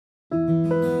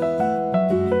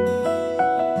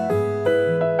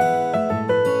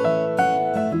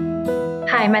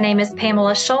Hi, my name is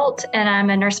Pamela Schult, and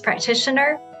I'm a nurse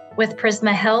practitioner with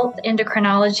Prisma Health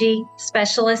Endocrinology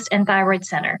Specialist and Thyroid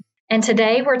Center. And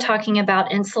today we're talking about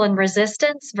insulin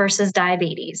resistance versus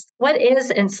diabetes. What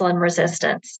is insulin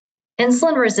resistance?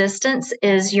 Insulin resistance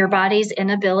is your body's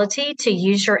inability to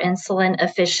use your insulin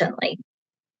efficiently.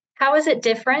 How is it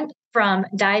different from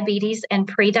diabetes and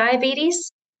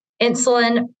prediabetes?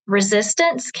 Insulin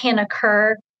resistance can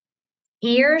occur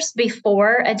years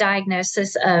before a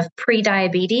diagnosis of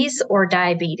prediabetes or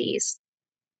diabetes,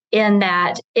 in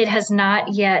that it has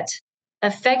not yet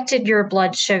affected your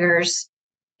blood sugars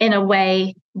in a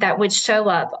way that would show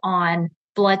up on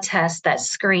blood tests that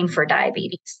screen for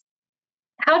diabetes.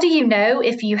 How do you know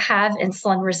if you have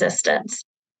insulin resistance?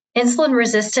 Insulin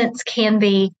resistance can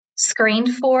be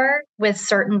screened for with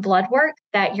certain blood work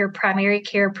that your primary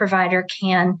care provider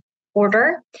can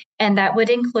order, and that would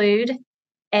include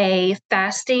a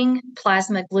fasting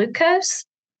plasma glucose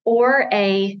or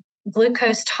a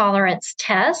glucose tolerance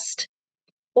test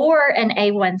or an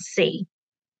A1C.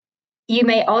 You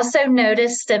may also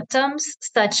notice symptoms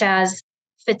such as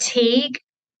fatigue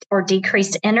or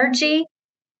decreased energy,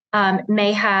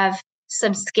 may have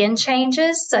some skin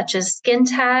changes such as skin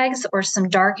tags or some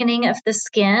darkening of the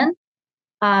skin.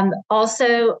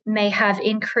 Also may have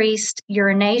increased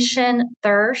urination,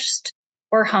 thirst,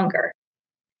 or hunger.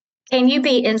 Can you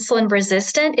be insulin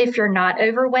resistant if you're not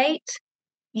overweight?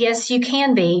 Yes, you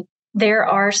can be. There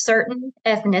are certain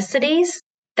ethnicities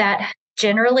that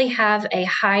generally have a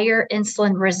higher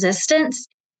insulin resistance,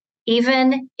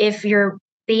 even if your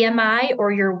BMI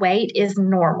or your weight is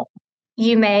normal.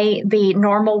 You may be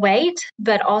normal weight,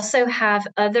 but also have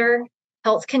other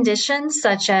health conditions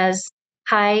such as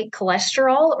high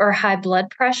cholesterol or high blood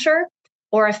pressure,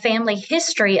 or a family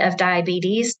history of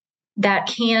diabetes that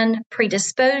can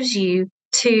predispose you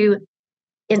to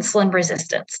insulin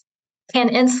resistance. Can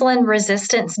insulin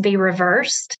resistance be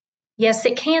reversed? Yes,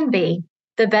 it can be.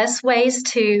 The best ways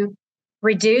to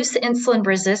reduce insulin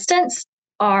resistance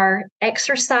are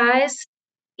exercise,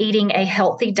 eating a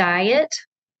healthy diet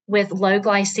with low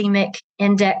glycemic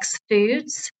index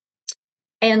foods,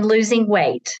 and losing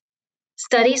weight.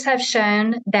 Studies have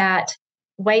shown that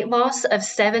weight loss of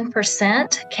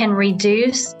 7% can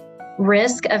reduce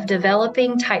risk of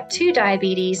developing type 2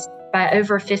 diabetes by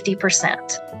over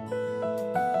 50%.